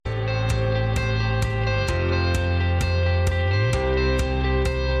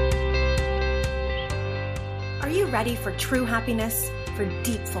ready for true happiness, for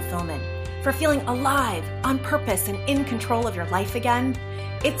deep fulfillment, for feeling alive, on purpose, and in control of your life again?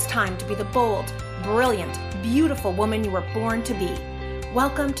 It's time to be the bold, brilliant, beautiful woman you were born to be.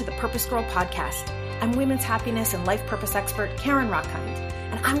 Welcome to the Purpose Girl Podcast. I'm women's happiness and life purpose expert Karen Rockkind,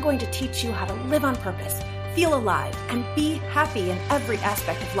 and I'm going to teach you how to live on purpose, feel alive, and be happy in every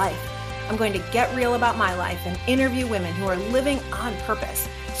aspect of life. I'm going to get real about my life and interview women who are living on purpose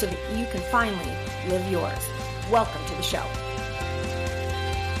so that you can finally live yours. Welcome to the show.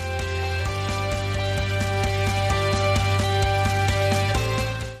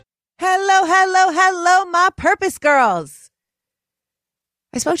 Hello, my purpose girls.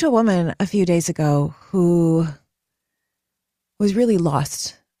 I spoke to a woman a few days ago who was really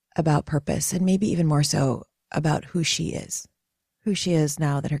lost about purpose, and maybe even more so about who she is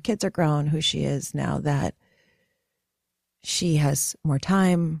now that her kids are grown, who she is now that she has more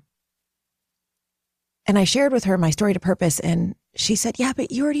time. And I shared with her my story to purpose, and she said, yeah,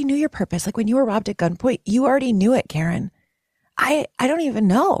 but you already knew your purpose. Like when you were robbed at gunpoint, you already knew it, Karen. I don't even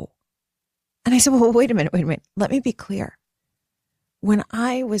know. And I said, well, wait a minute. Let me be clear. When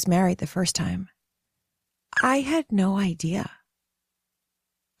I was married the first time, I had no idea.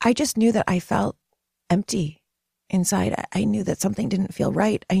 I just knew that I felt empty inside. I knew that something didn't feel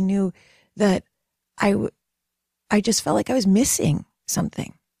right. I knew that I just felt like I was missing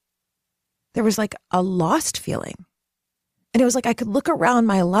something. There was like a lost feeling. And it was like I could look around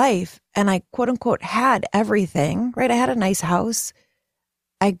my life and I quote unquote had everything, right? I had a nice house.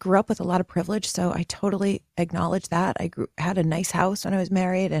 I grew up with a lot of privilege, so I totally acknowledge that. I had a nice house when I was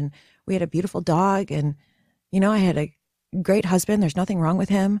married, and we had a beautiful dog, and, I had a great husband. There's nothing wrong with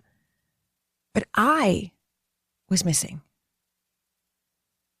him. But I was missing.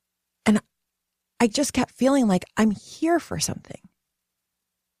 And I just kept feeling like I'm here for something.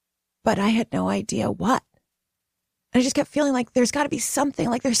 But I had no idea what. And I just kept feeling like there's got to be something,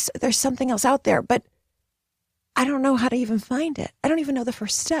 like there's something else out there, but I don't know how to even find it. I don't even know the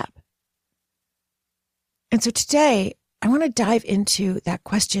first step. And so today, I want to dive into that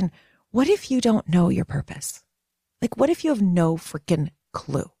question. What if you don't know your purpose? Like, what if you have no freaking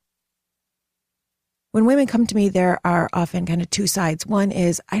clue? When women come to me, there are often kind of two sides. One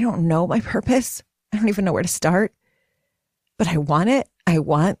is, I don't know my purpose. I don't even know where to start, but I want it. I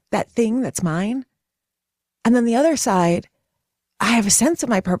want that thing that's mine. And then the other side, I have a sense of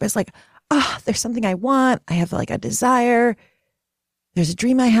my purpose, like, there's something I want. I have like a desire. There's a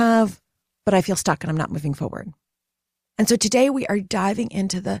dream I have, but I feel stuck and I'm not moving forward. And so today we are diving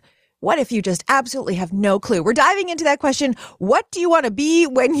into what if you just absolutely have no clue? We're diving into that question. What do you want to be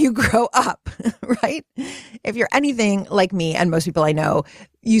when you grow up? Right? If you're anything like me and most people I know,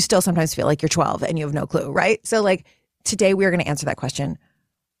 you still sometimes feel like you're 12 and you have no clue, right? So like today we are going to answer that question.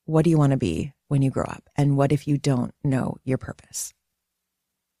 What do you want to be when you grow up? And what if you don't know your purpose?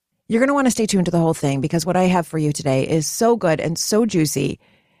 You're going to want to stay tuned to the whole thing because what I have for you today is so good and so juicy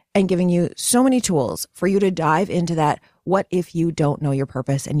and giving you so many tools for you to dive into that. What if you don't know your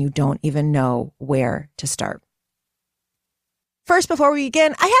purpose and you don't even know where to start? First, before we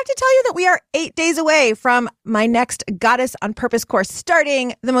begin, I have to tell you that we are 8 days away from my next Goddess on Purpose course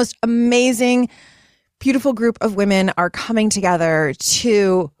starting. The most amazing, beautiful group of women are coming together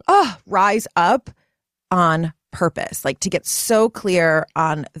to rise up on purpose, like to get so clear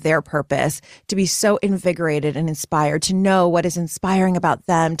on their purpose, to be so invigorated and inspired, to know what is inspiring about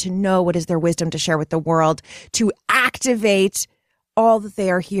them, to know what is their wisdom to share with the world, to activate all that they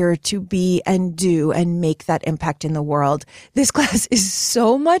are here to be and do and make that impact in the world. This class is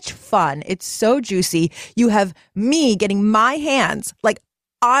so much fun. It's so juicy. You have me getting my hands like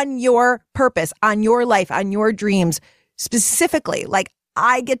on your purpose, on your life, on your dreams, specifically. Like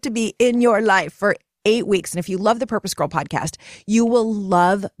I get to be in your life for 8 weeks. And if you love the Purpose Girl podcast, you will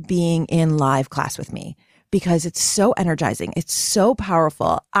love being in live class with me because it's so energizing. It's so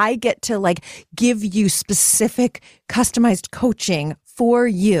powerful. I get to like give you specific customized coaching for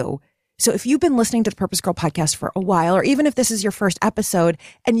you. So if you've been listening to the Purpose Girl podcast for a while, or even if this is your first episode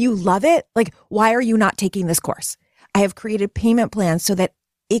and you love it, like, why are you not taking this course? I have created payment plans so that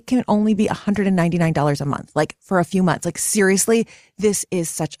it can only be $199 a month, like for a few months. Like seriously, this is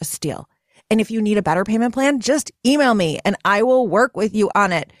such a steal. And if you need a better payment plan, just email me and I will work with you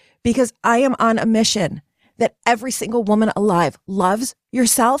on it because I am on a mission that every single woman alive loves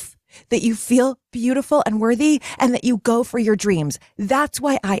yourself, that you feel beautiful and worthy, and that you go for your dreams. That's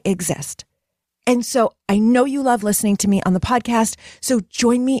why I exist. And so I know you love listening to me on the podcast. So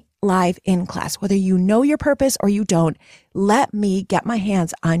join me live in class, whether you know your purpose or you don't. Let me get my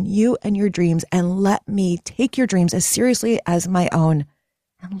hands on you and your dreams, and let me take your dreams as seriously as my own.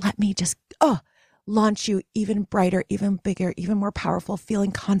 And let me just, launch you even brighter, even bigger, even more powerful,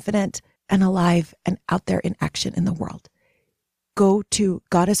 feeling confident and alive and out there in action in the world. Go to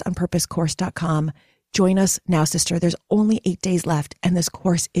goddessonpurposecourse.com. Join us now, sister. There's only 8 days left, and this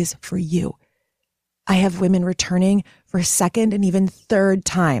course is for you. I have women returning for second and even third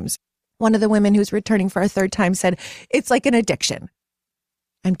times. One of the women who's returning for a third time said, it's like an addiction.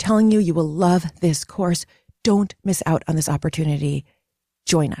 I'm telling you, you will love this course. Don't miss out on this opportunity.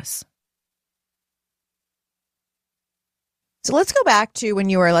 Join us. So let's go back to when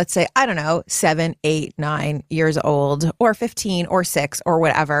you were, let's say, 7, 8, 9 years old, or 15 or 6 or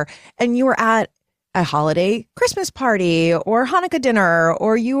whatever, and you were at a holiday Christmas party or Hanukkah dinner,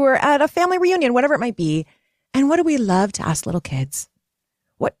 or you were at a family reunion, whatever it might be. And what do we love to ask little kids?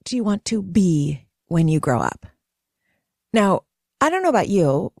 What do you want to be when you grow up? Now, I don't know about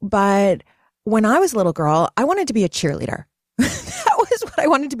you, but when I was a little girl, I wanted to be a cheerleader. That was what I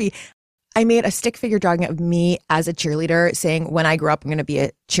wanted to be. I made a stick figure drawing of me as a cheerleader saying, when I grow up, I'm going to be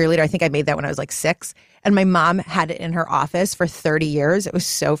a cheerleader. I think I made that when I was like 6. And my mom had it in her office for 30 years. It was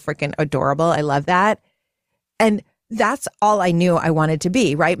so freaking adorable. I love that. And that's all I knew I wanted to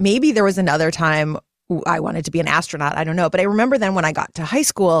be, right? Maybe there was another time I wanted to be an astronaut. I don't know. But I remember then when I got to high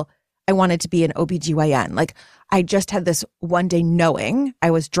school, I wanted to be an OBGYN. Like I just had this one day knowing.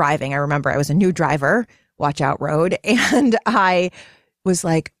 I was driving. I remember I was a new driver, watch out road. And I was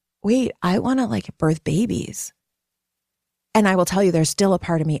like, wait, I want to like birth babies. And I will tell you, there's still a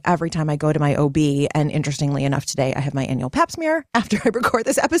part of me every time I go to my OB. And interestingly enough, today I have my annual pap smear after I record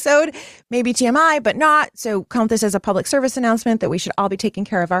this episode. Maybe TMI, but not. So count this as a public service announcement that we should all be taking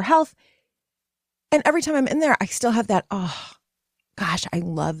care of our health. And every time I'm in there, I still have that, oh, gosh, I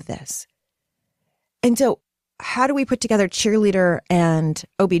love this. And so how do we put together cheerleader and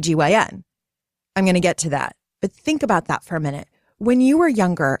OBGYN? I'm going to get to that. But think about that for a minute. When you were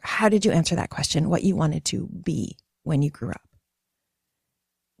younger, how did you answer that question? What you wanted to be when you grew up?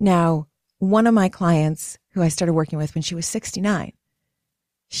 Now, one of my clients who I started working with when she was 69,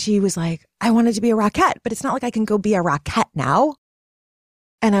 she was like, I wanted to be a Rockette, but it's not like I can go be a Rockette now.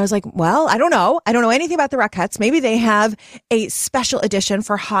 And I was like, well, I don't know. I don't know anything about the Rockettes. Maybe they have a special edition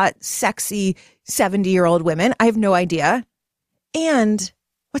for hot, sexy 70-year-old women. I have no idea. And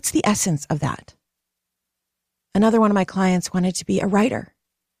what's the essence of that? Another one of my clients wanted to be a writer,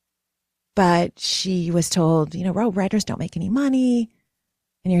 but she was told, writers don't make any money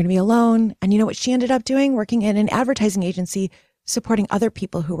and you're going to be alone. And you know what she ended up doing? Working in an advertising agency, supporting other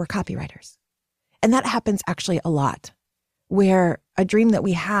people who were copywriters. And that happens actually a lot, where a dream that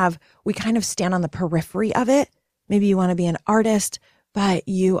we have, we kind of stand on the periphery of it. Maybe you want to be an artist, but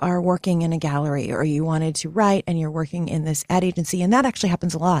you are working in a gallery, or you wanted to write and you're working in this ad agency. And that actually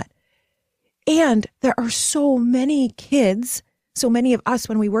happens a lot. And there are so many kids, so many of us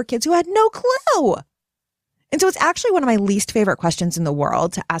when we were kids who had no clue. And so it's actually one of my least favorite questions in the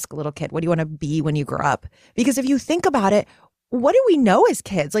world to ask a little kid, what do you want to be when you grow up? Because if you think about it, what do we know as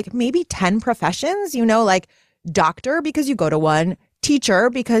kids? Like maybe 10 professions, like doctor because you go to one,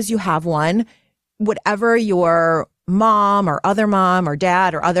 teacher because you have one, whatever your mom or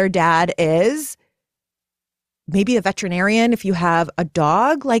dad or other dad is, maybe a veterinarian if you have a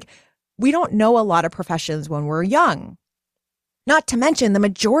dog. Like we don't know a lot of professions when we're young. Not to mention the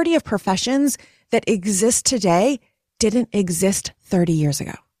majority of professions that exist today didn't exist 30 years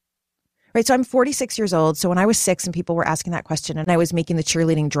ago. Right? So I'm 46 years old. So when I was 6 and people were asking that question and I was making the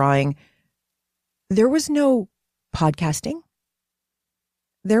cheerleading drawing, there was no podcasting.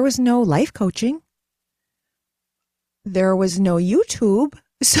 There was no life coaching. There was no YouTube.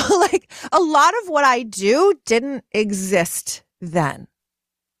 So like a lot of what I do didn't exist then.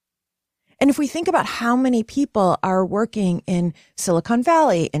 And if we think about how many people are working in Silicon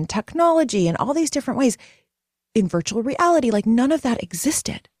Valley, in technology, in all these different ways, in virtual reality, like none of that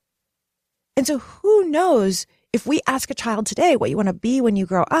existed. And so who knows if we ask a child today what you want to be when you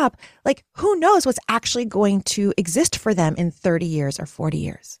grow up, like who knows what's actually going to exist for them in 30 years or 40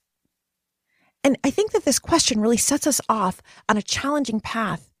 years. And I think that this question really sets us off on a challenging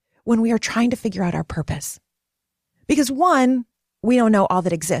path when we are trying to figure out our purpose. Because one, we don't know all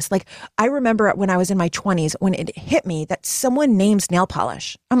that exists. Like I remember when I was in my 20s, when it hit me that someone names nail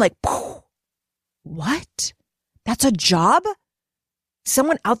polish. I'm like, what? That's a job?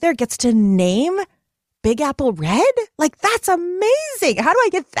 Someone out there gets to name Big Apple Red? Like that's amazing. How do I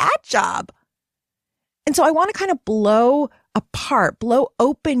get that job? And so I want to kind of blow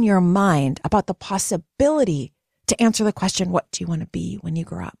open your mind about the possibility to answer the question, what do you want to be when you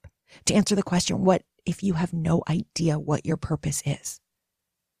grow up? To answer the question, what if you have no idea what your purpose is?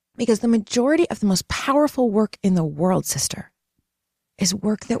 Because the majority of the most powerful work in the world, sister, is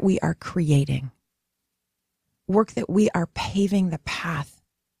work that we are creating. work that we are paving the path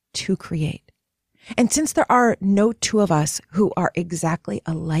to create. And since there are no two of us who are exactly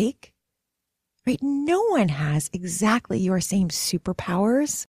alike, right? No one has exactly your same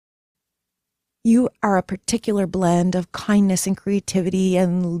superpowers. You are a particular blend of kindness and creativity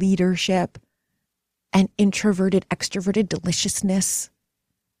and leadership and introverted, extroverted deliciousness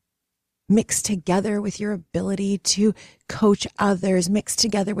mixed together with your ability to coach others, mixed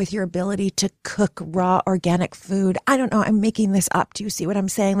together with your ability to cook raw organic food. I don't know. I'm making this up. Do you see what I'm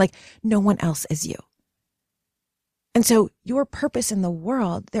saying? Like no one else is you. And so your purpose in the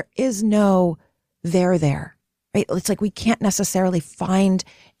world, there is no there, right? It's like we can't necessarily find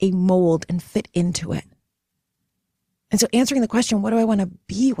a mold and fit into it. And so answering the question, what do I want to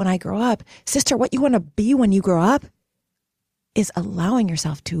be when I grow up? Sister, what you want to be when you grow up is allowing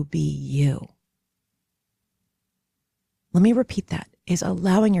yourself to be you. Let me repeat that, is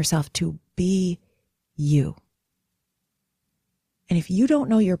allowing yourself to be you. And if you don't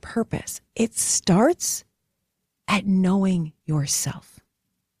know your purpose, it starts at knowing yourself,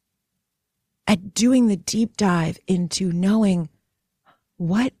 at doing the deep dive into knowing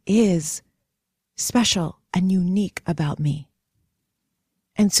what is special and unique about me.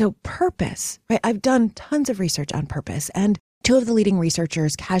 And so purpose, right? I've done tons of research on purpose, and two of the leading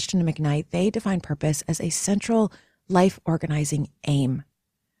researchers, Kashdan and McKnight, they define purpose as a central life organizing aim,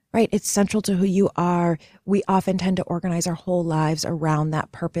 right? It's central to who you are. We often tend to organize our whole lives around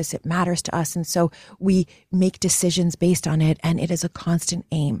that purpose. It matters to us. And so we make decisions based on it, and it is a constant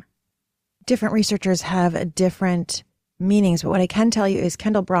aim. Different researchers have different meanings, but what I can tell you is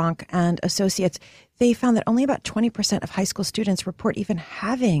Kendall Bronk and associates, they found that only about 20% of high school students report even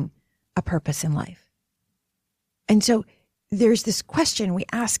having a purpose in life. And so there's this question we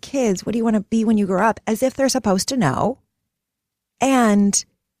ask kids, what do you want to be when you grow up? As if they're supposed to know. And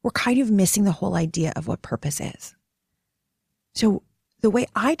we're kind of missing the whole idea of what purpose is. So the way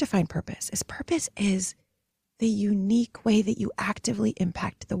I define purpose is the unique way that you actively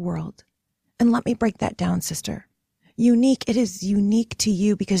impact the world. And let me break that down, sister. Unique, it is unique to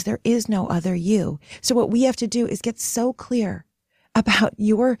you because there is no other you. So what we have to do is get so clear about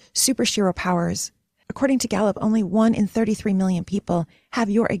your superhero powers. According to Gallup, only 1 in 33 million people have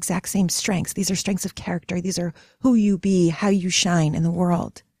your exact same strengths. These are strengths of character. These are who you be, how you shine in the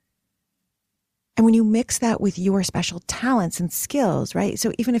world. And when you mix that with your special talents and skills, right?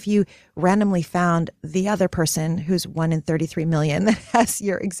 So even if you randomly found the other person who's 1 in 33 million that has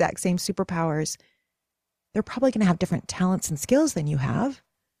your exact same superpowers, they're probably going to have different talents and skills than you have,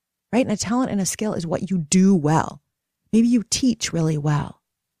 right? And a talent and a skill is what you do well. Maybe you teach really well.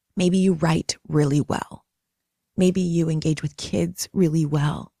 Maybe you write really well. Maybe you engage with kids really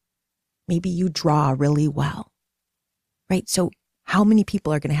well. Maybe you draw really well, right? So how many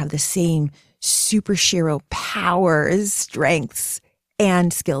people are going to have the same superhero powers, strengths,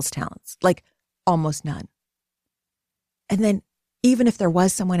 and skills, talents? Like almost none. And then even if there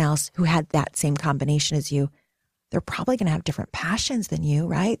was someone else who had that same combination as you, they're probably going to have different passions than you,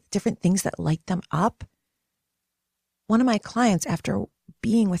 right? Different things that light them up. One of my clients, after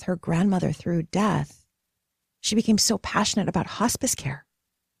being with her grandmother through death, she became so passionate about hospice care.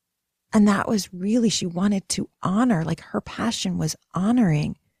 And that was really, she wanted to honor, like her passion was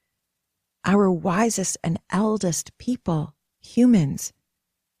honoring our wisest and eldest people, humans,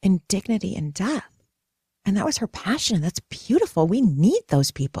 in dignity and death. And that was her passion. And that's beautiful. We need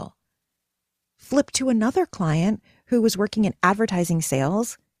those people. Flip to another client who was working in advertising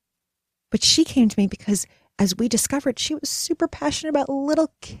sales, but she came to me because as we discovered, she was super passionate about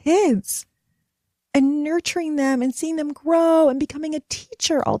little kids and nurturing them and seeing them grow and becoming a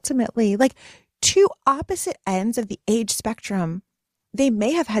teacher ultimately. Like two opposite ends of the age spectrum. They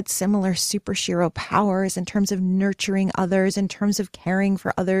may have had similar superhero powers in terms of nurturing others, in terms of caring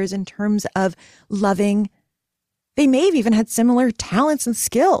for others, in terms of loving. They may have even had similar talents and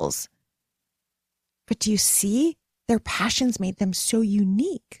skills. But do you see? Their passions made them so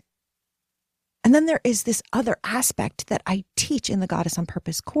unique. And then there is this other aspect that I teach in the Goddess on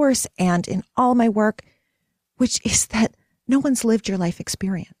Purpose course and in all my work, which is that no one's lived your life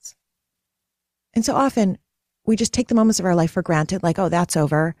experience. And so often we just take the moments of our life for granted, like, oh, that's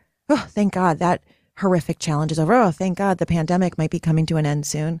over. Oh, thank God that horrific challenge is over. Oh, thank God the pandemic might be coming to an end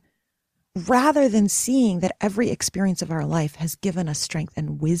soon. Rather than seeing that every experience of our life has given us strength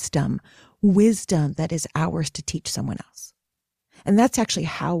and wisdom that is ours to teach someone else. And that's actually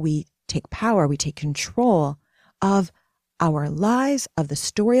how we take power. We take control of our lives, of the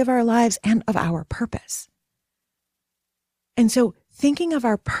story of our lives, and of our purpose. And so thinking of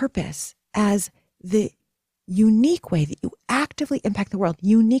our purpose as the unique way that you actively impact the world,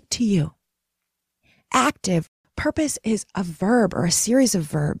 unique to you. Active purpose is a verb or a series of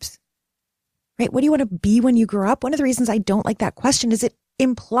verbs, right? What do you want to be when you grow up? One of the reasons I don't like that question is it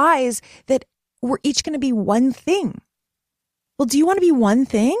implies that we're each going to be one thing. Well, do you want to be one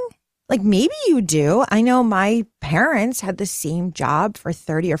thing? Like maybe you do. I know my parents had the same job for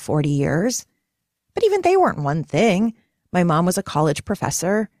 30 or 40 years, but even they weren't one thing. My mom was a college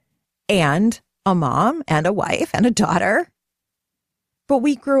professor and a mom and a wife and a daughter. But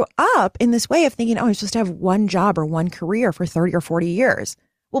we grew up in this way of thinking, oh, I'm supposed to have one job or one career for 30 or 40 years.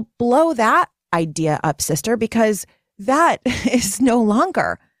 Well, blow that idea up, sister, because that is no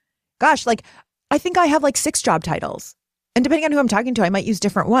longer. Gosh, like I think I have like 6 job titles. And depending on who I'm talking to, I might use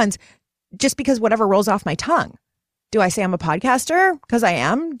different ones just because whatever rolls off my tongue. Do I say I'm a podcaster? Because I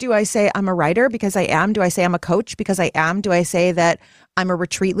am. Do I say I'm a writer? Because I am. Do I say I'm a coach? Because I am. Do I say that I'm a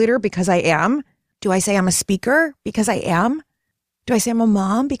retreat leader? Because I am. Do I say I'm a speaker? Because I am. Do I say I'm a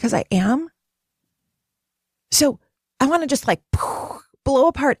mom? Because I am. So I want to just like blow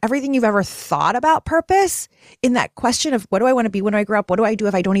apart everything you've ever thought about purpose in that question of what do I want to be when I grow up? What do I do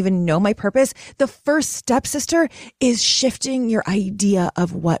if I don't even know my purpose? The first step, sister, is shifting your idea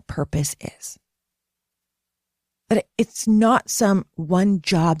of what purpose is. That it's not some one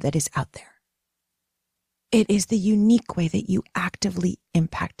job that is out there. It is the unique way that you actively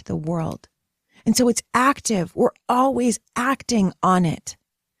impact the world. And so it's active. We're always acting on it.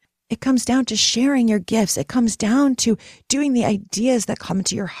 It comes down to sharing your gifts. It comes down to doing the ideas that come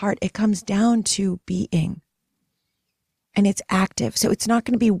into your heart. It comes down to being. And it's active. So it's not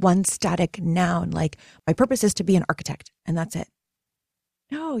going to be one static noun like my purpose is to be an architect and that's it.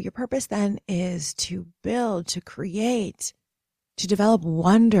 No, your purpose then is to build, to create, to develop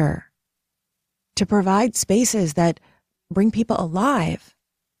wonder, to provide spaces that bring people alive.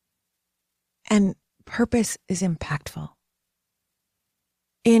 And purpose is impactful.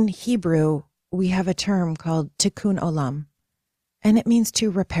 In Hebrew, we have a term called tikkun olam, and it means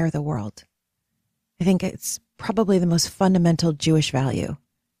to repair the world. I think it's probably the most fundamental Jewish value,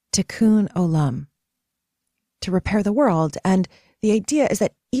 tikkun olam, to repair the world. And the idea is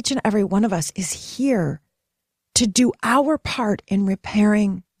that each and every one of us is here to do our part in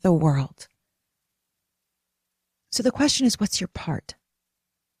repairing the world. So the question is, what's your part?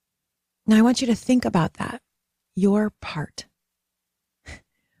 Now I want you to think about that, your part.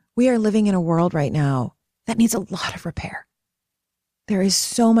 We are living in a world right now that needs a lot of repair. There is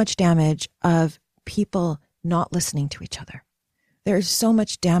so much damage of people not listening to each other. There is so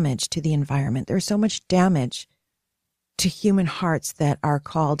much damage to the environment. There's so much damage to human hearts that are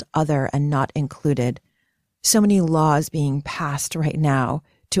called other and not included. So many laws being passed right now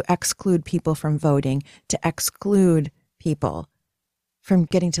to exclude people from voting, to exclude people from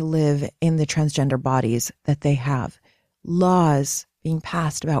getting to live in the transgender bodies that they have. Laws being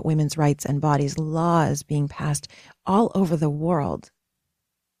passed about women's rights and bodies, laws being passed all over the world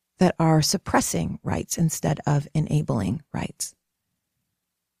that are suppressing rights instead of enabling rights.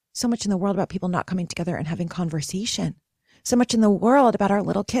 So much in the world about people not coming together and having conversation. So much in the world about our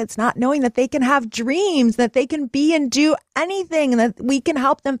little kids not knowing that they can have dreams, that they can be and do anything, and that we can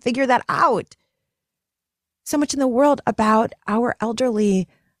help them figure that out. So much in the world about our elderly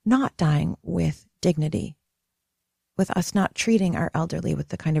not dying with dignity, with us not treating our elderly with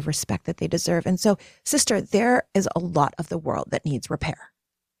the kind of respect that they deserve. And so, sister, there is a lot of the world that needs repair.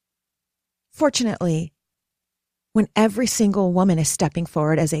 Fortunately, when every single woman is stepping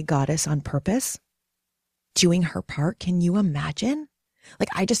forward as a goddess on purpose, doing her part, can you imagine? Like,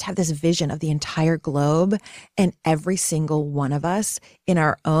 I just have this vision of the entire globe and every single one of us in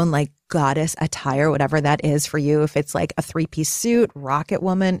our own like goddess attire, whatever that is for you. If it's like a 3-piece suit, rocket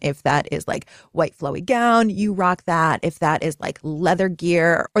woman. If that is like white flowy gown, you rock that. If that is like leather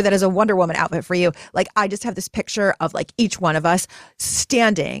gear, or that is a Wonder Woman outfit for you. Like, I just have this picture of like each one of us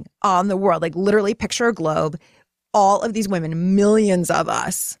standing on the world, like literally picture a globe, all of these women, millions of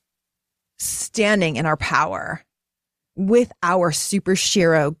us standing in our power, with our super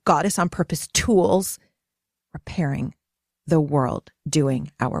shero goddess on purpose tools, repairing the world, doing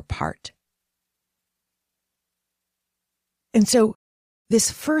our part. And so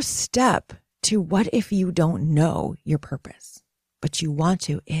this first step to what if you don't know your purpose, but you want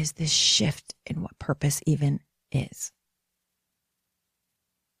to, is this shift in what purpose even is.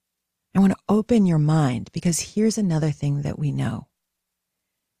 I want to open your mind, because here's another thing that we know.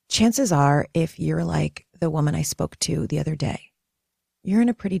 Chances are, if you're like the woman I spoke to the other day, you're in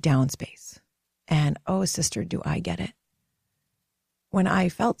a pretty down space. And oh, sister, do I get it. When I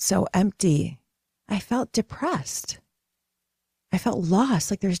felt so empty, I felt depressed. I felt lost,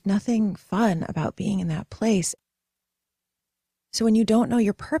 like there's nothing fun about being in that place. So when you don't know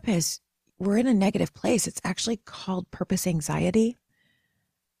your purpose, we're in a negative place. It's actually called purpose anxiety.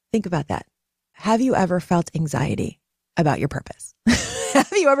 Think about that. Have you ever felt anxiety about your purpose?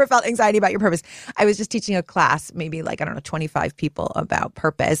 Have you ever felt anxiety about your purpose? I was just teaching a class, maybe 25 people about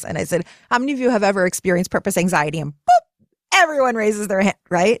purpose. And I said, how many of you have ever experienced purpose anxiety? And boop, everyone raises their hand,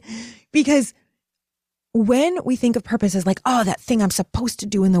 right? Because when we think of purpose as that thing I'm supposed to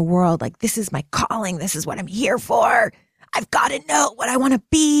do in the world, this is my calling, this is what I'm here for, I've got to know what I want to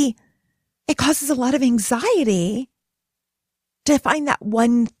be, it causes a lot of anxiety to find that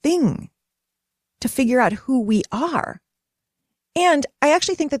one thing, to figure out who we are. And I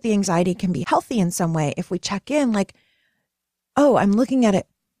actually think that the anxiety can be healthy in some way if we check in I'm looking at it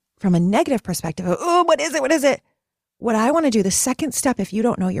from a negative perspective. What is it? What is it? What I want to do, the second step, if you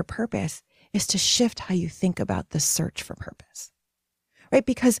don't know your purpose, is to shift how you think about the search for purpose, right?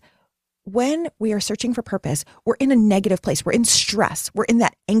 Because when we are searching for purpose, we're in a negative place. We're in stress. We're in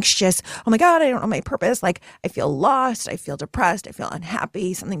that anxious, oh my God, I don't know my purpose. I feel lost. I feel depressed. I feel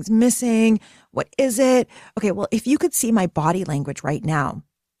unhappy. Something's missing. What is it? Okay, well, if you could see my body language right now,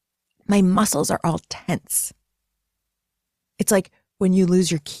 my muscles are all tense. It's like when you lose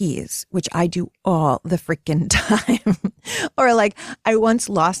your keys, which I do all the freaking time. Or I once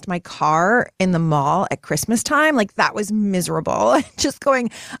lost my car in the mall at Christmas time. That was miserable. Just going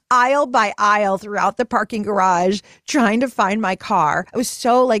aisle by aisle throughout the parking garage, trying to find my car. I was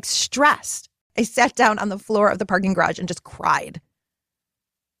so stressed. I sat down on the floor of the parking garage and just cried.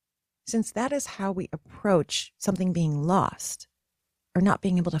 Since that is how we approach something being lost or not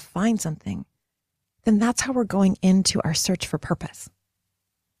being able to find something, then that's how we're going into our search for purpose.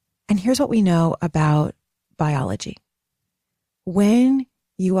 And here's what we know about biology. When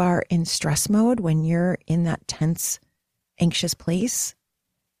you are in stress mode, when you're in that tense, anxious place,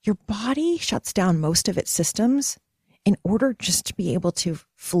 your body shuts down most of its systems in order just to be able to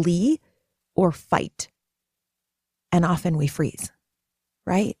flee or fight. And often we freeze,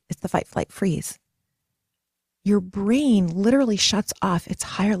 right? It's the fight, flight, freeze. Your brain literally shuts off its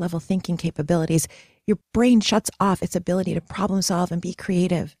higher level thinking capabilities. Your brain shuts off its ability to problem solve and be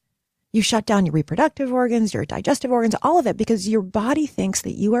creative. You shut down your reproductive organs, your digestive organs, all of it, because your body thinks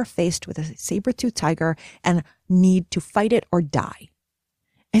that you are faced with a saber-toothed tiger and need to fight it or die.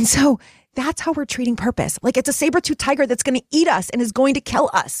 And so that's how we're treating purpose. It's a saber-toothed tiger that's going to eat us and is going to kill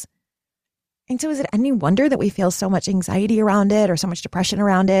us. And so is it any wonder that we feel so much anxiety around it or so much depression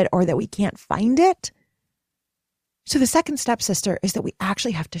around it or that we can't find it? So the second step, sister, is that we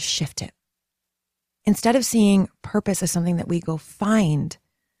actually have to shift it. Instead of seeing purpose as something that we go find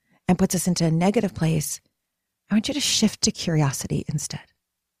and puts us into a negative place, I want you to shift to curiosity instead.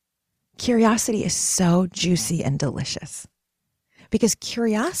 Curiosity is so juicy and delicious because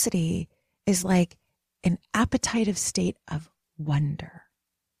curiosity is like an appetitive state of wonder.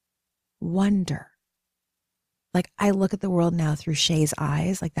 Wonder. I look at the world now through Shay's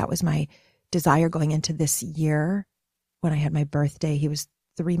eyes. That was my desire going into this year. When I had my birthday, he was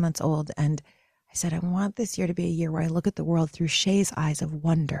 3 months old. And I said, I want this year to be a year where I look at the world through Shay's eyes of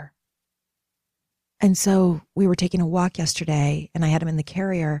wonder. And so we were taking a walk yesterday and I had him in the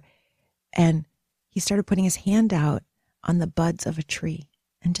carrier and he started putting his hand out on the buds of a tree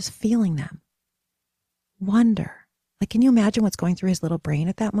and just feeling them. Wonder. Can you imagine what's going through his little brain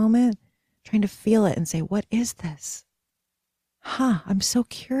at that moment? Trying to feel it and say, what is this? I'm so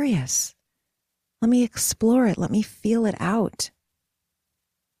curious. Let me explore it. Let me feel it out.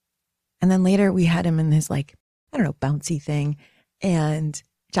 And then later we had him in his bouncy thing. And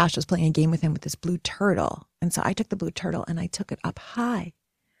Josh was playing a game with him with this blue turtle. And so I took the blue turtle and I took it up high.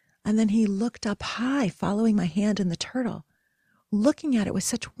 And then he looked up high, following my hand in the turtle, looking at it with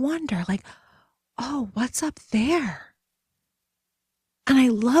such wonder, oh, what's up there? And I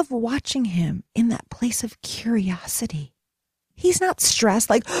love watching him in that place of curiosity. He's not stressed,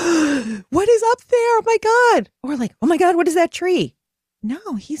 what is up there? Oh my God. Or oh my God, what is that tree?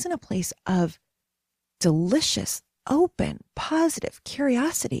 No, he's in a place of delicious, open, positive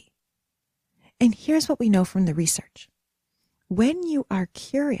curiosity. And here's what we know from the research. When you are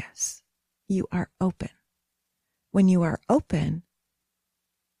curious, you are open. When you are open,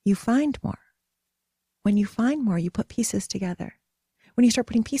 you find more. When you find more, you put pieces together. When you start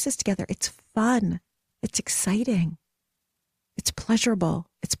putting pieces together, it's fun. It's exciting. It's pleasurable.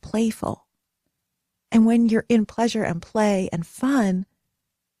 It's playful. And when you're in pleasure and play and fun,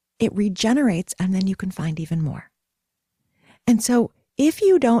 it regenerates and then you can find even more. And so if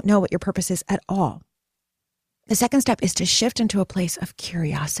you don't know what your purpose is at all, the second step is to shift into a place of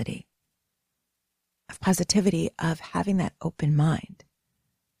curiosity, of positivity, of having that open mind.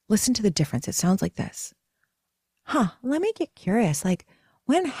 Listen to the difference. It sounds like this. Let me get curious.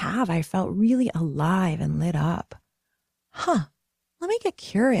 When have I felt really alive and lit up? Let me get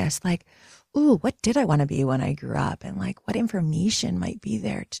curious. Like, ooh, what did I want to be when I grew up? And like, what information might be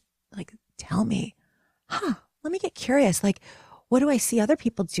there to like tell me? Let me get curious. Like, what do I see other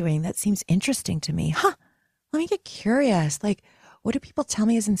people doing that seems interesting to me? Let me get curious. Like, what do people tell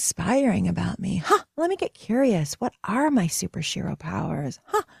me is inspiring about me? Let me get curious. What are my superhero powers?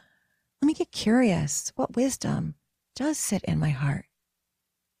 Let me get curious. What wisdom does sit in my heart?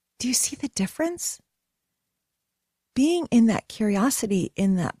 Do you see the difference? Being in that curiosity,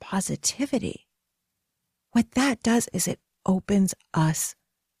 in that positivity, what that does is it opens us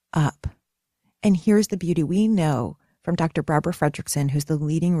up. And here's the beauty. We know from Dr. Barbara Fredrickson, who's the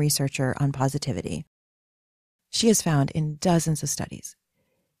leading researcher on positivity. She has found in dozens of studies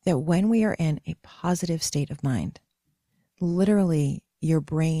that when we are in a positive state of mind, literally your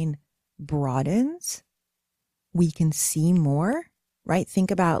brain broadens. We can see more, right?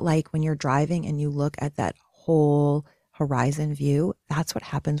 Think about like when you're driving and you look at that whole horizon view. That's what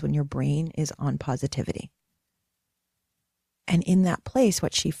happens when your brain is on positivity. And in that place,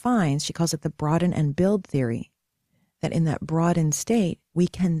 what she finds, she calls it the broaden and build theory, that in that broadened state, we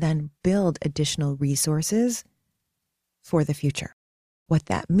can then build additional resources for the future. What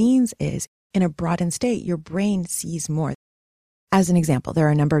that means is in a broadened state, your brain sees more. As an example, there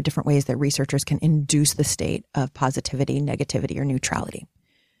are a number of different ways that researchers can induce the state of positivity, negativity, or neutrality.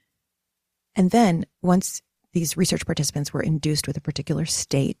 And then once these research participants were induced with a particular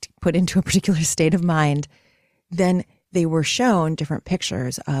state, put into a particular state of mind, then they were shown different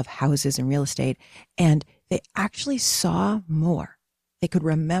pictures of houses and real estate, and they actually saw more. They could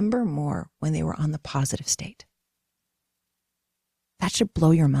remember more when they were on the positive state. That should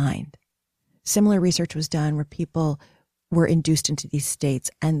blow your mind. Similar research was done where people were induced into these states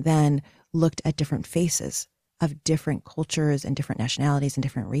and then looked at different faces of different cultures and different nationalities and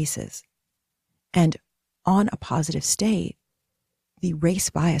different races. And on a positive state, the race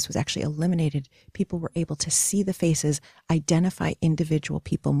bias was actually eliminated. People were able to see the faces, identify individual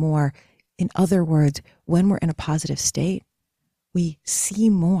people more. In other words, when we're in a positive state, we see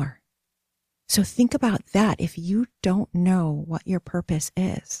more. So think about that. If you don't know what your purpose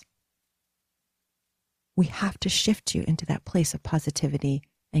is, we have to shift you into that place of positivity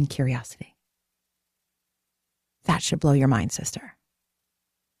and curiosity. That should blow your mind, sister.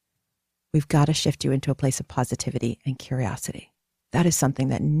 We've got to shift you into a place of positivity and curiosity. That is something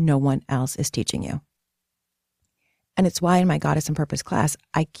that no one else is teaching you. And it's why in my Goddess and Purpose class,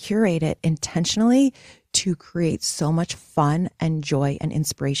 I curate it intentionally to create so much fun and joy and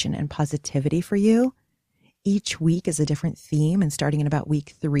inspiration and positivity for you. Each week is a different theme. And starting in about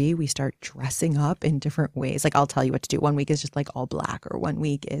week 3, we start dressing up in different ways. Like I'll tell you what to do. One week is just like all black, or one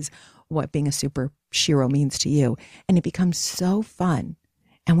week is what being a superhero means to you. And it becomes so fun.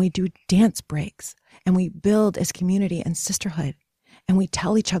 And we do dance breaks and we build as community and sisterhood. And we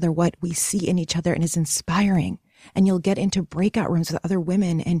tell each other what we see in each other and is inspiring. And you'll get into breakout rooms with other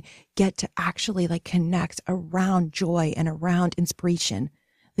women and get to actually like connect around joy and around inspiration.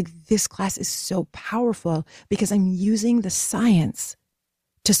 Like this class is so powerful because I'm using the science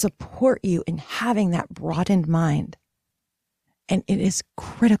to support you in having that broadened mind. And it is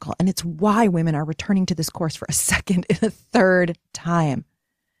critical. And it's why women are returning to this course for a second and a third time.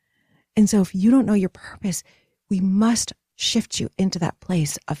 And so if you don't know your purpose, we must shift you into that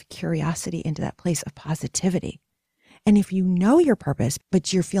place of curiosity, into that place of positivity. And if you know your purpose,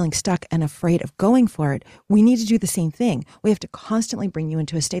 but you're feeling stuck and afraid of going for it, we need to do the same thing. We have to constantly bring you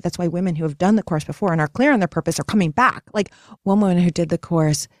into a state. That's why women who have done the course before and are clear on their purpose are coming back. Like one woman who did the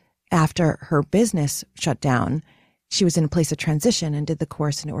course after her business shut down, she was in a place of transition and did the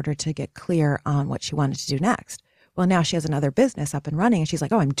course in order to get clear on what she wanted to do next. Well, now she has another business up and running and she's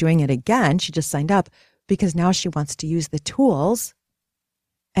like, oh, I'm doing it again. She just signed up because now she wants to use the tools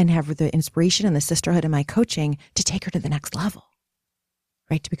and have the inspiration and the sisterhood in my coaching to take her to the next level,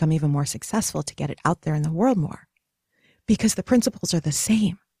 right? To become even more successful, to get it out there in the world more, because the principles are the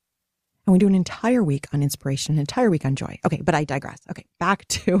same. And we do an entire week on inspiration, an entire week on joy. Okay, but I digress. Okay, back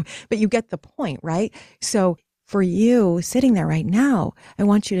to, but you get the point, right? So for you sitting there right now, I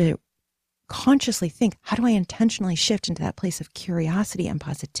want you to consciously think, how do I intentionally shift into that place of curiosity and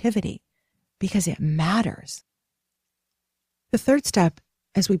positivity? Because it matters. The third step,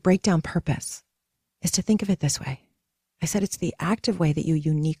 as we break down purpose, is to think of it this way. I said it's the active way that you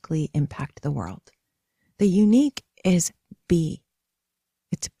uniquely impact the world. The unique is be.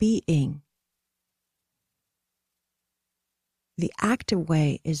 It's being. The active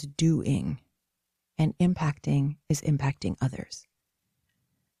way is doing, and impacting is impacting others.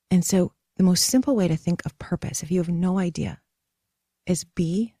 And so the most simple way to think of purpose, if you have no idea, is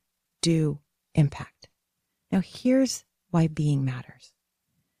be, do, impact. Now, here's why being matters.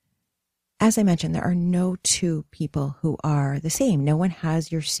 As I mentioned, there are no two people who are the same. No one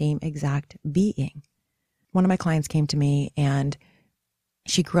has your same exact being. One of my clients came to me and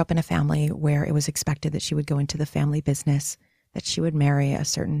she grew up in a family where it was expected that she would go into the family business, that she would marry a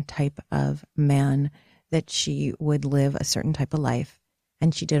certain type of man, that she would live a certain type of life.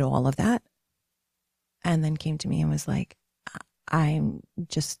 And she did all of that. And then came to me and was like, I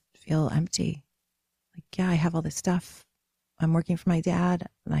just feel empty. Like, yeah, I have all this stuff. I'm working for my dad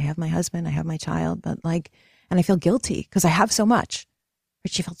and I have my husband, I have my child, but like, and I feel guilty because I have so much.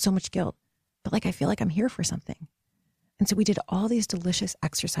 But she felt so much guilt, but like, I feel like I'm here for something. And so we did all these delicious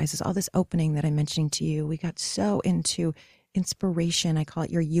exercises, all this opening that I'm mentioning to you. We got so into inspiration. I call it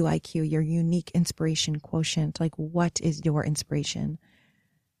your UIQ, your unique inspiration quotient. Like, what is your inspiration?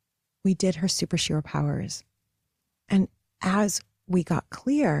 We did her superhero powers. And as we got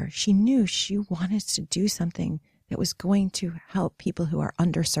clear, she knew she wanted to do something that was going to help people who are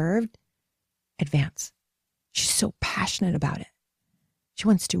underserved advance. She's so passionate about it. She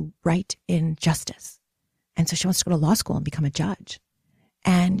wants to write in justice. And so she wants to go to law school and become a judge.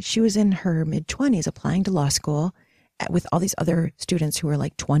 And she was in her mid-20s applying to law school with all these other students who were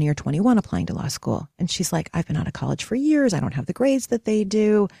like 20 or 21 applying to law school. And she's like, I've been out of college for years. I don't have the grades that they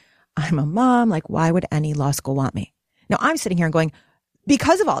do. I'm a mom. Like, why would any law school want me? Now I'm sitting here and going,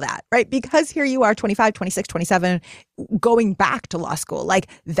 because of all that, right? Because here you are 25, 26, 27, going back to law school. Like,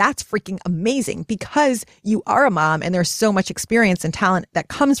 that's freaking amazing because you are a mom and there's so much experience and talent that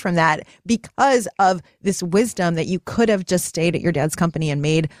comes from that because of this wisdom that you could have just stayed at your dad's company and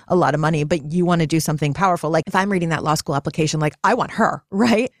made a lot of money, but you want to do something powerful. Like, if I'm reading that law school application, like, I want her,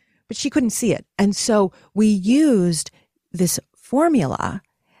 right? But she couldn't see it. And so we used this formula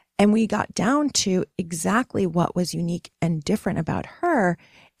and we got down to exactly what was unique and different about her.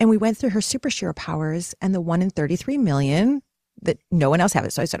 And we went through her superhero powers and the 1 in 33 million that no one else has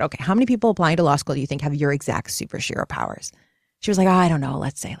it. So I said, okay, how many people applying to law school do you think have your exact superhero powers? She was like, I don't know.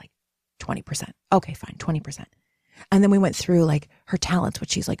 Let's say like 20%. Okay, fine, 20%. And then we went through like her talents,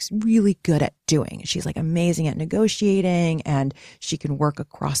 which she's like really good at doing. She's like amazing at negotiating and she can work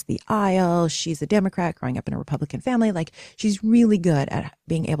across the aisle. She's a Democrat growing up in a Republican family. Like, she's really good at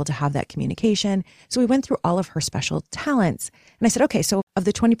being able to have that communication. So we went through all of her special talents. And I said, okay, so of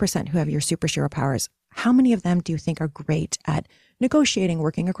the 20% who have your superhero powers, how many of them do you think are great at negotiating,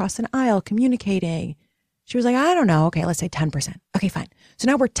 working across an aisle, communicating? She was like, I don't know. Okay, let's say 10%. Okay, fine. So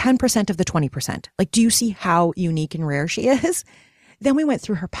now we're 10% of the 20%. Like, do you see how unique and rare she is? Then we went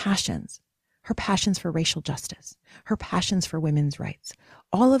through her passions for racial justice, her passions for women's rights,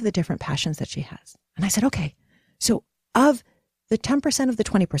 all of the different passions that she has. And I said, okay, so of the 10% of the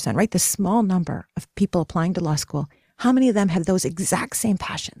 20%, right? The small number of people applying to law school, how many of them have those exact same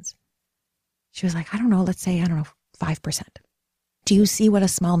passions? She was like, I don't know. Let's say, 5%. Do you see what a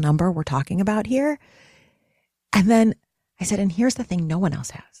small number we're talking about here? And then I said, and here's the thing no one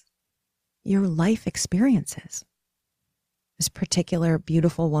else has. Your life experiences. This particular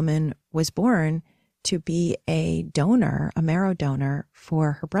beautiful woman was born to be a donor, a marrow donor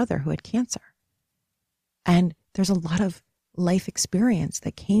for her brother who had cancer. And there's a lot of life experience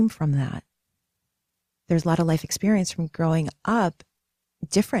that came from that. There's a lot of life experience from growing up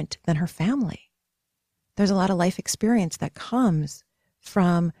different than her family. There's a lot of life experience that comes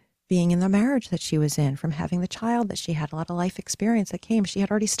from being in the marriage that she was in, from having the child that she had, a lot of life experience that came. She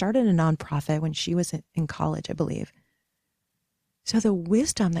had already started a nonprofit when she was in college, I believe. So the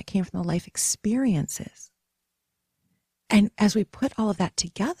wisdom that came from the life experiences. And as we put all of that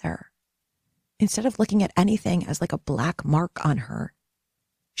together, instead of looking at anything as like a black mark on her,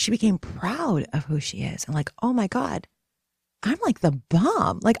 she became proud of who she is and like, oh my God, I'm like the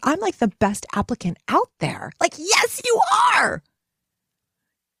bomb. Like, I'm like the best applicant out there. Like, yes, you are.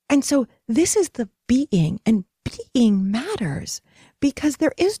 And so this is the being, and being matters because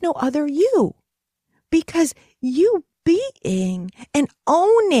there is no other you. Because you being and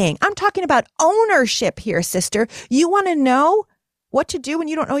owning, I'm talking about ownership here, sister. You want to know what to do when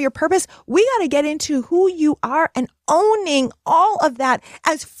you don't know your purpose? We got to get into who you are and owning all of that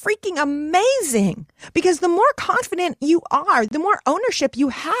as freaking amazing. Because the more confident you are, the more ownership you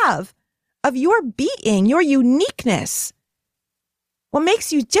have of your being, your uniqueness. What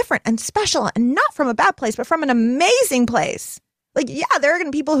makes you different and special, and not from a bad place, but from an amazing place. Like, yeah, there are going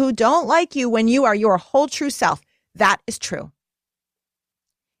to be people who don't like you when you are your whole true self. That is true.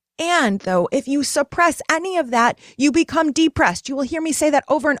 And though, if you suppress any of that, you become depressed. You will hear me say that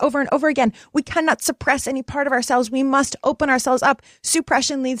over and over and over again. We cannot suppress any part of ourselves. We must open ourselves up.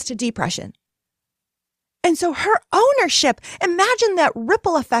 Suppression leads to depression. And so her ownership, imagine that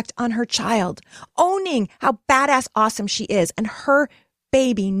ripple effect on her child, owning how badass awesome she is and her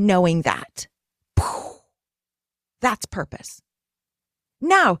baby knowing that. That's purpose.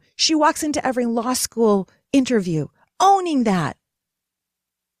 Now she walks into every law school interview, owning that.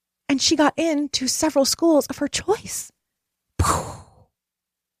 And she got into several schools of her choice.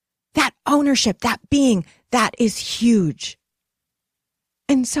 That ownership, that being, that is huge.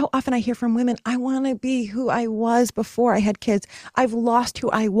 And so often I hear from women, I want to be who I was before I had kids. I've lost who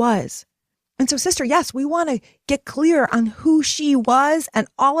I was. And so, sister, yes, we want to get clear on who she was and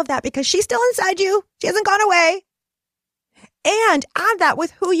all of that because she's still inside you. She hasn't gone away. And add that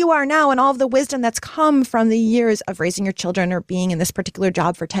with who you are now and all of the wisdom that's come from the years of raising your children or being in this particular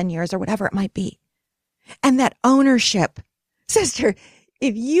job for 10 years or whatever it might be. And that ownership. Sister,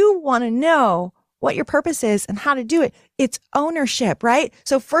 if you want to know what your purpose is and how to do it, it's ownership, right?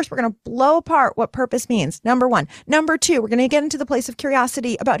 So first, we're going to blow apart what purpose means. Number one. Number two, we're going to get into the place of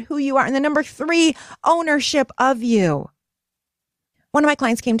curiosity about who you are. And then number three, ownership of you. One of my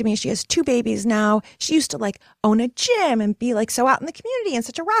clients came to me. She has 2 babies now. She used to like own a gym and be like so out in the community and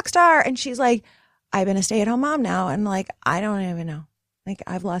such a rock star. And she's like, I've been a stay-at-home mom now. And like, I don't even know. Like,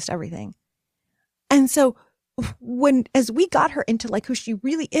 I've lost everything. And so as we got her into like who she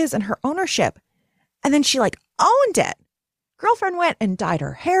really is and her ownership, and then she like owned it. Girlfriend went and dyed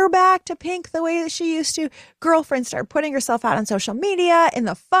her hair back to pink the way that she used to. Girlfriend started putting herself out on social media in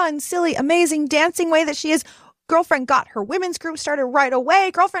the fun, silly, amazing dancing way that she is. Girlfriend got her women's group started right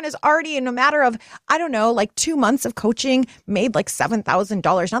away. Girlfriend is already in a matter of, I don't know, like 2 months of coaching, made like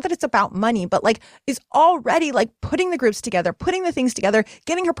 $7,000. Not that it's about money, but like is already like putting the groups together, putting the things together,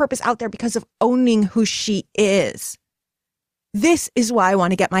 getting her purpose out there because of owning who she is. This is why I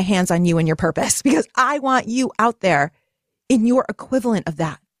want to get my hands on you and your purpose, because I want you out there in your equivalent of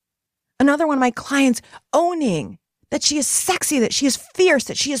that. Another one of my clients owning that she is sexy, that she is fierce,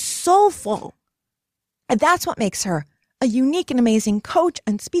 that she is soulful. And that's what makes her a unique and amazing coach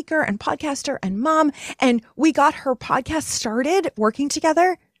and speaker and podcaster and mom. And we got her podcast started working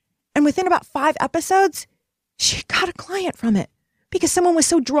together. And within about 5 episodes, she got a client from it because someone was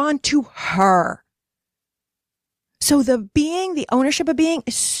so drawn to her. So the ownership of being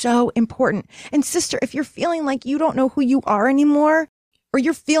is so important. And sister, if you're feeling like you don't know who you are anymore, or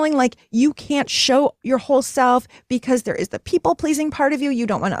you're feeling like you can't show your whole self because there is the people pleasing part of you, you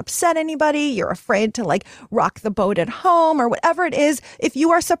don't want to upset anybody, you're afraid to like rock the boat at home or whatever it is, if you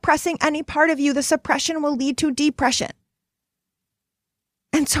are suppressing any part of you, the suppression will lead to depression.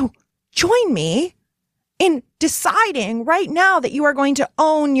 And so join me in deciding right now that you are going to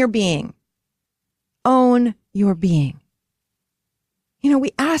own your being. Own your being. You know,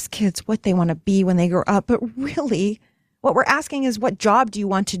 we ask kids what they want to be when they grow up, but really what we're asking is, what job do you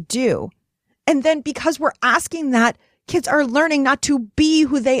want to do? And then because we're asking that, kids are learning not to be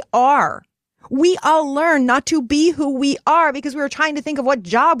who they are. We all learn not to be who we are because we were trying to think of what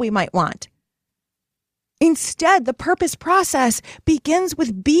job we might want. Instead, the purpose process begins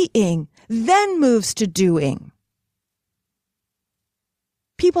with being, then moves to doing.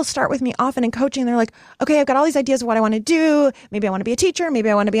 People start with me often in coaching. They're like, okay, I've got all these ideas of what I want to do. Maybe I want to be a teacher. Maybe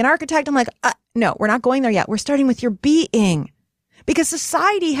I want to be an architect. I'm like, no, we're not going there yet. We're starting with your being because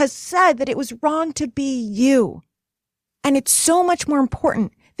society has said that it was wrong to be you. And it's so much more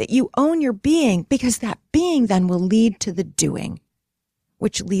important that you own your being because that being then will lead to the doing,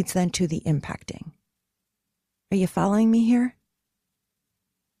 which leads then to the impacting. Are you following me here?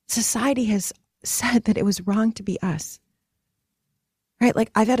 Society has said that it was wrong to be us. Right?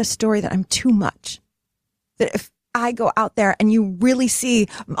 Like I've had a story that I'm too much. That if I go out there and you really see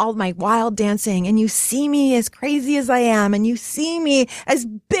all my wild dancing and you see me as crazy as I am and you see me as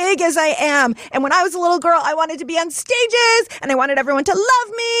big as I am. And when I was a little girl, I wanted to be on stages and I wanted everyone to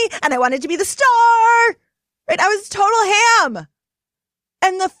love me and I wanted to be the star. Right? I was total ham.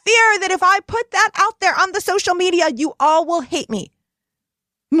 And the fear that if I put that out there on the social media, you all will hate me.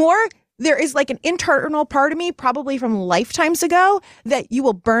 There is like an internal part of me, probably from lifetimes ago, that you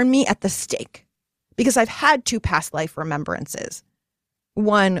will burn me at the stake because I've had 2 past life remembrances.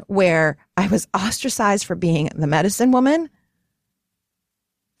 One where I was ostracized for being the medicine woman,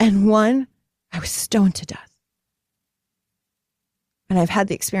 and one I was stoned to death. And I've had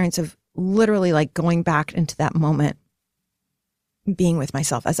the experience of literally like going back into that moment, being with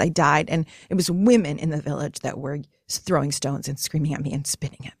myself as I died. And it was women in the village that were throwing stones and screaming at me and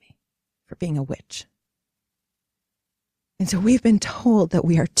spitting at me for being a witch. And so we've been told that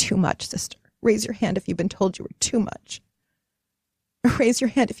we are too much, sister. Raise your hand if you've been told you were too much. Or raise your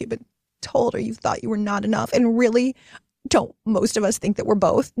hand if you've been told or you thought you were not enough. And really, don't most of us think that we're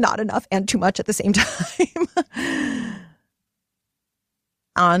both not enough and too much at the same time?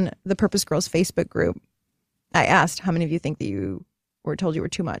 On the Purpose Girls Facebook group, I asked how many of you think that you were told you were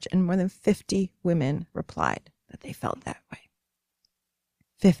too much, and more than 50 women replied that they felt that way.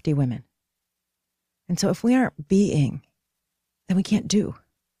 50 women. And so if we aren't being, then we can't do.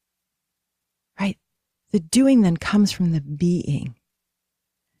 Right? The doing then comes from the being.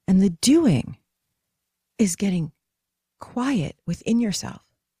 And the doing is getting quiet within yourself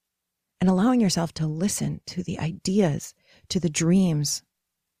and allowing yourself to listen to the ideas, to the dreams,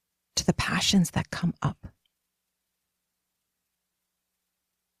 to the passions that come up.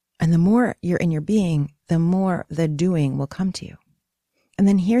 And the more you're in your being, the more the doing will come to you. And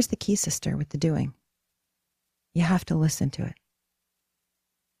then here's the key, sister, with the doing. You have to listen to it.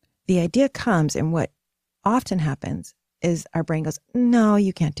 The idea comes, and what often happens is our brain goes, no,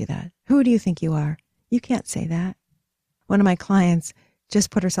 you can't do that. Who do you think you are? You can't say that. One of my clients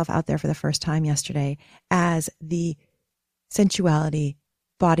just put herself out there for the first time yesterday as the sensuality,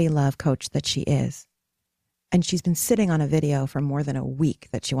 body love coach that she is. And she's been sitting on a video for more than a week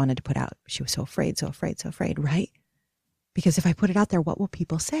that she wanted to put out. She was so afraid, right? Because if I put it out there, what will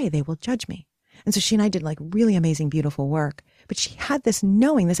people say? They will judge me. And so she and I did like really amazing, beautiful work. But she had this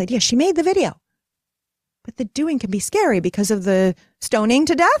knowing, this idea. She made the video. But the doing can be scary because of the stoning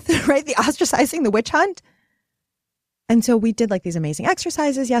to death, right? The ostracizing, the witch hunt. And so we did like these amazing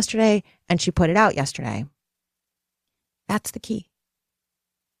exercises yesterday, and she put it out yesterday. That's the key.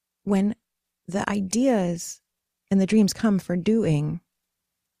 When the ideas and the dreams come for doing,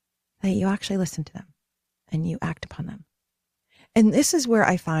 that you actually listen to them and you act upon them. And this is where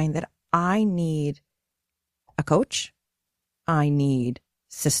I find that I need a coach. I need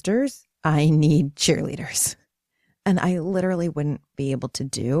sisters. I need cheerleaders. And I literally wouldn't be able to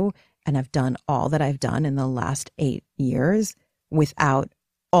do, and I've done all that I've done in the last 8 years without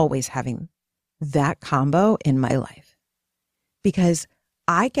always having that combo in my life. Because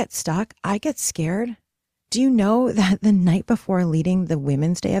I get stuck. I get scared. Do you know that the night before leading the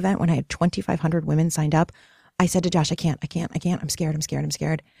Women's Day event, when I had 2,500 women signed up, I said to Josh, I can't. I'm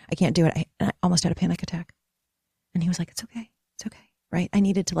scared. I can't do it. I almost had a panic attack. And he was like, it's okay. Right? I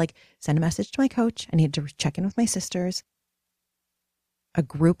needed to like send a message to my coach. I needed to check in with my sisters. A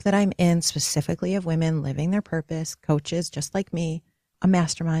group that I'm in specifically of women living their purpose, coaches just like me, a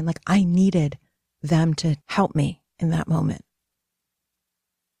mastermind. Like I needed them to help me in that moment.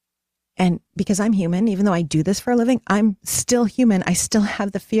 And because I'm human, even though I do this for a living, I'm still human. I still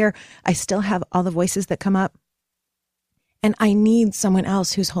have the fear. I still have all the voices that come up. And I need someone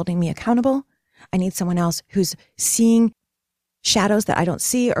else who's holding me accountable. I need someone else who's seeing shadows that I don't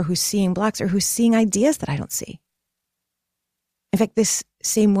see, or who's seeing blocks, or who's seeing ideas that I don't see. In fact, this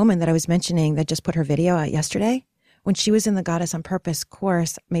same woman that I was mentioning that just put her video out yesterday, when she was in the Goddess on Purpose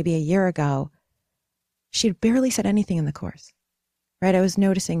course, maybe a year ago, she had barely said anything in the course. Right? I was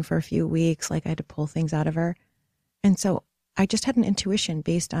noticing for a few weeks, like I had to pull things out of her. And so I just had an intuition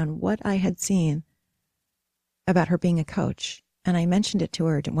based on what I had seen about her being a coach. And I mentioned it to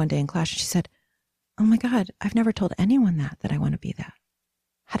her one day in class. And she said, oh my God, I've never told anyone that I want to be that.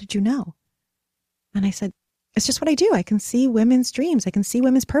 How did you know? And I said, it's just what I do. I can see women's dreams. I can see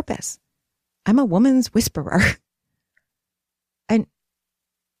women's purpose. I'm a woman's whisperer. And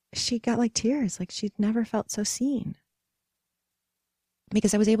she got like tears, like she'd never felt so seen.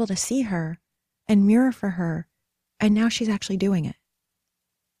 Because I was able to see her and mirror for her. And now she's actually doing it.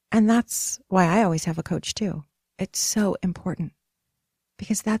 And that's why I always have a coach too. It's so important.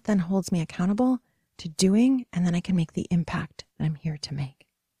 Because that then holds me accountable to doing, and then I can make the impact that I'm here to make.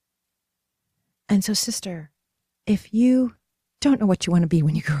 And so, sister, if you don't know what you want to be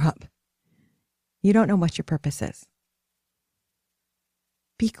when you grow up, you don't know what your purpose is,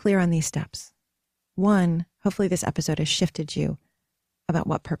 be clear on these steps. 1, hopefully this episode has shifted you about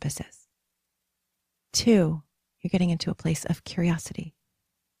what purpose is. 2, you're getting into a place of curiosity,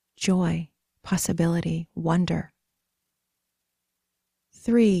 joy, possibility, wonder.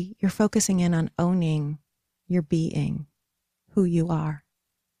 3, you're focusing in on owning your being, who you are,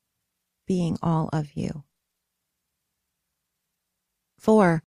 being all of you.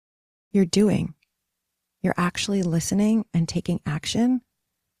 4, you're doing. You're actually listening and taking action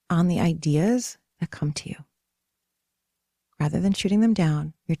on the ideas that come to you. Rather than shooting them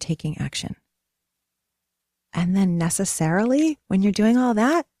down, you're taking action. And then necessarily, when you're doing all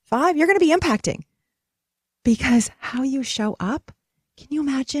that, 5, you're going to be impacting. Because how you show up, can you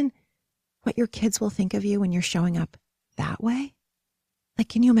imagine what your kids will think of you when you're showing up that way? Like,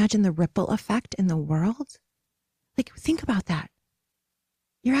 can you imagine the ripple effect in the world? Like, think about that.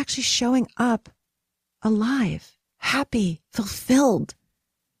 You're actually showing up alive, happy, fulfilled.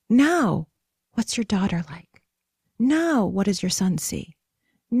 Now, what's your daughter like? Now, what does your son see?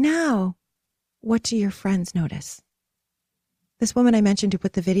 Now, what do your friends notice? This woman I mentioned who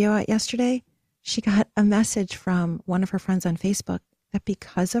put the video out yesterday, she got a message from one of her friends on Facebook that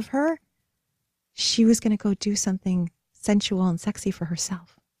because of her, she was going to go do something sensual and sexy for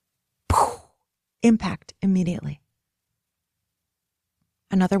herself. Impact immediately.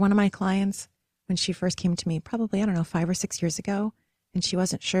 Another one of my clients, when she first came to me, probably, 5 or 6 years ago, and she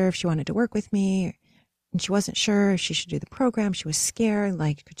wasn't sure if she wanted to work with me, and she wasn't sure if she should do the program. She was scared,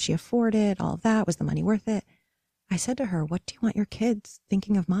 like, could she afford it? All of that. Was the money worth it? I said to her, what do you want your kids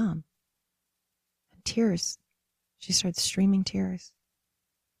thinking of mom? And tears. She started streaming tears.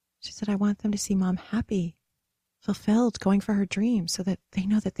 She said, I want them to see mom happy, fulfilled, going for her dreams so that they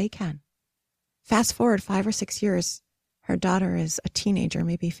know that they can. Fast forward 5 or 6 years, her daughter is a teenager,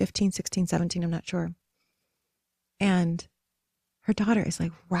 maybe 15, 16, 17, I'm not sure. And her daughter is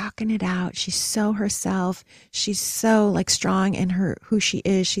like rocking it out. She's so herself. She's so like strong in who she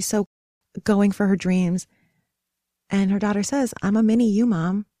is. She's so going for her dreams. And her daughter says, I'm a mini you,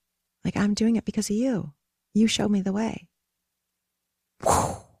 mom. Like, I'm doing it because of you. You showed me the way.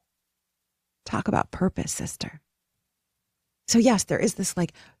 Whew. Talk about purpose, sister. So yes, there is this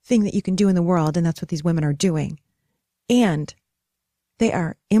like thing that you can do in the world, and that's what these women are doing. And they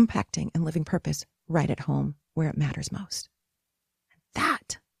are impacting and living purpose right at home where it matters most.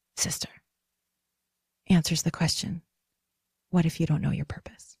 That, sister, answers the question, what if you don't know your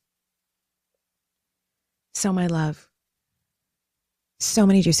purpose? So my love, so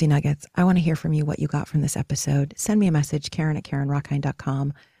many juicy nuggets. I want to hear from you what you got from this episode. Send me a message,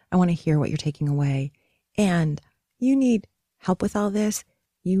 Karen@KarenRockine.com. I want to hear what you're taking away. And you need help with all this.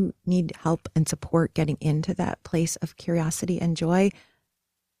 You need help and support getting into that place of curiosity and joy.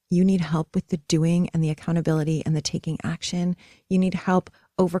 You need help with the doing and the accountability and the taking action. You need help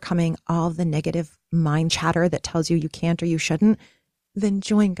overcoming all the negative mind chatter that tells you you can't or you shouldn't. Then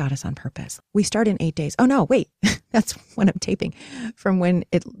join Goddess on Purpose. We start in 8 days. Oh no, wait, that's when I'm taping from when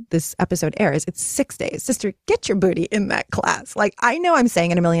this episode airs. It's 6 days. Sister, get your booty in that class. Like, I know I'm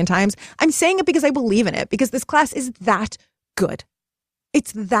saying it a million times. I'm saying it because I believe in it, because this class is that good.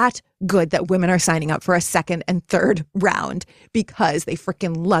 It's that good that women are signing up for a second and third round because they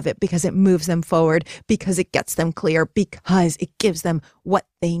freaking love it, because it moves them forward, because it gets them clear, because it gives them what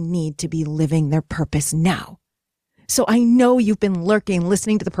they need to be living their purpose now. So I know you've been lurking,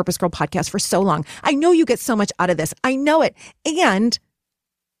 listening to the Purpose Girl podcast for so long. I know you get so much out of this. I know it. And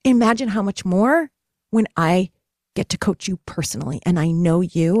imagine how much more when I get to coach you personally, and I know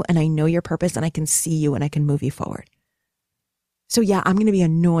you and I know your purpose, and I can see you and I can move you forward. So yeah, I'm going to be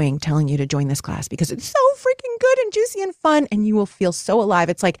annoying telling you to join this class because it's so freaking good and juicy and fun, and you will feel so alive.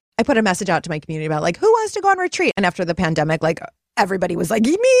 It's like, I put a message out to my community about like, who wants to go on retreat? And after the pandemic, like everybody was like,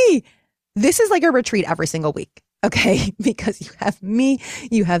 me. This is like a retreat every single week. Okay, because you have me,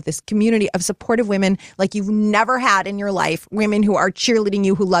 you have this community of supportive women like you've never had in your life, women who are cheerleading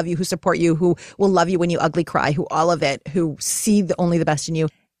you, who love you, who support you, who will love you when you ugly cry, who all of it, who see only the best in you.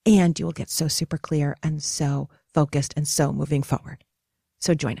 And you will get so super clear and so focused and so moving forward.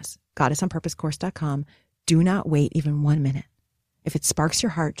 So join us, goddessonpurposecourse.com. Do not wait even 1 minute. If it sparks your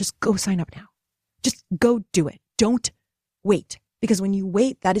heart, just go sign up now. Just go do it. Don't wait. Because when you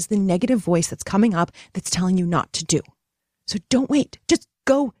wait, that is the negative voice that's coming up that's telling you not to do. So don't wait. Just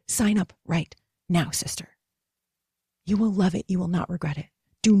go sign up right now, sister. You will love it. You will not regret it.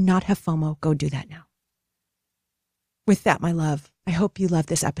 Do not have FOMO. Go do that now. With that, my love, I hope you loved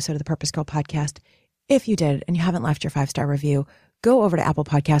this episode of the Purpose Girl podcast. If you did and you haven't left your 5-star review, go over to Apple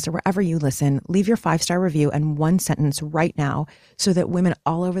Podcasts or wherever you listen, leave your 5-star review and 1 sentence right now so that women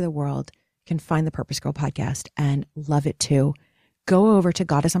all over the world can find the Purpose Girl podcast and love it too. Go over to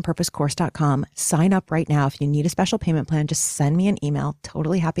goddessonpurposecourse.com, sign up right now. If you need a special payment plan, just send me an email.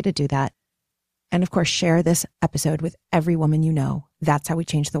 Totally happy to do that. And of course, share this episode with every woman you know. That's how we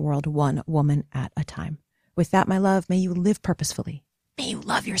change the world, one woman at a time. With that, my love, may you live purposefully. May you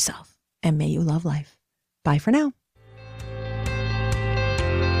love yourself, and may you love life. Bye for now.